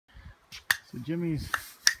So Jimmy's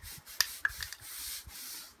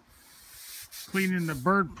cleaning the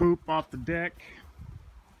bird poop off the deck.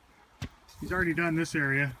 He's already done this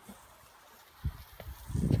area.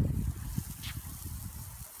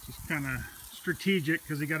 Just kind of strategic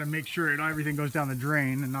because he got to make sure everything goes down the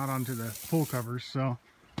drain and not onto the pool covers. So,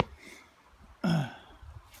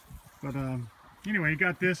 but anyway, he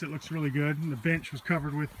got this. It looks really good. And the bench was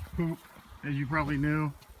covered with poop, as you probably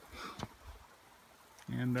knew.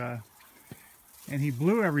 And he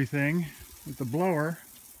blew everything with the blower.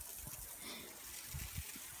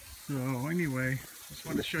 So anyway, just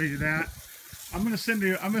wanted to show you that. I'm gonna send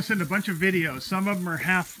a bunch of videos. Some of them are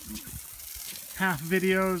half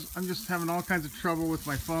videos. I'm just having all kinds of trouble with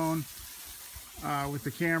my phone, with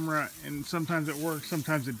the camera, and sometimes it works,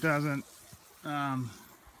 sometimes it doesn't. And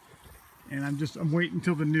I'm waiting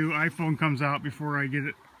until the new iPhone comes out before I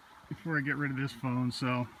get rid of this phone.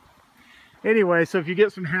 So anyway, so if you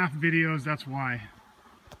get some half videos, that's why.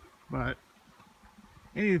 But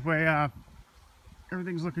anyway,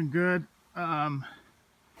 everything's looking good.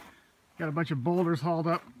 Got a bunch of boulders hauled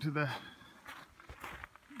up to the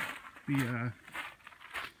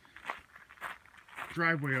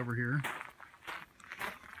driveway over here.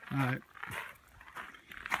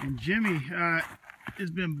 And Jimmy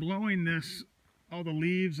has been blowing all the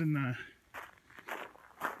leaves, and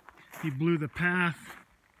he blew the path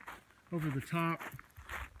over the top.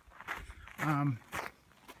 And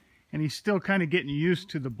he's still kind of getting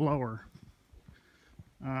used to the blower.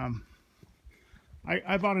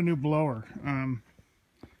 I bought a new blower.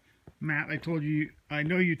 Matt, I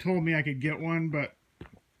know you told me I could get one, but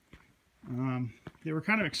they were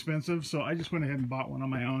kind of expensive, so I just went ahead and bought one on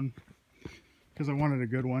my own because I wanted a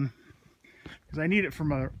good one. Because I need it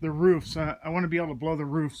from the roofs. I want to be able to blow the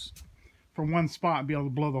roofs from one spot and be able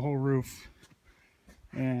to blow the whole roof.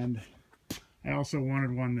 And I also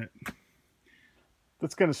wanted one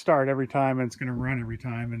that's going to start every time and it's going to run every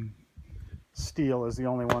time. And Stihl is the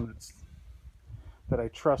only one that I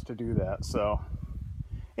trust to do that. So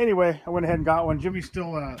anyway, I went ahead and got one. Jimmy's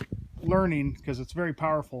still learning because it's very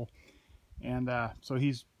powerful, and so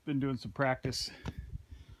he's been doing some practice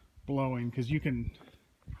blowing, because you can,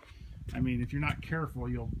 I mean, if you're not careful,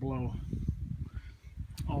 you'll blow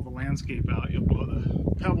all the landscape out. You'll blow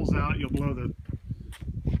the pebbles out, you'll blow the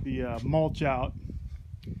mulch out,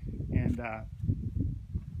 and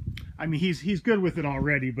I mean, he's good with it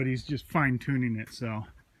already, but he's just fine-tuning it. So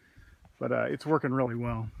but it's working really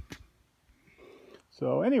well.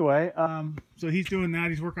 So anyway, so he's doing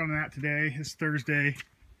that. He's working on that today. It's Thursday.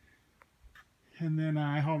 And then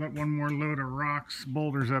I hauled up one more load of rocks,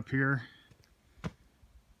 boulders up here.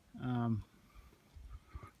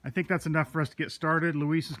 I think that's enough for us to get started.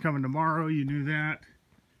 Luis is coming tomorrow. You knew that.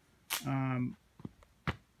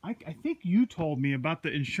 I think you told me about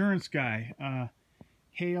the insurance guy.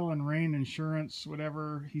 Hail and Rain Insurance,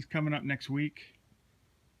 whatever. He's coming up next week.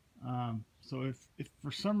 So if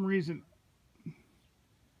for some reason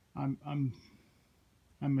I'm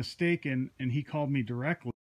mistaken and he called me directly,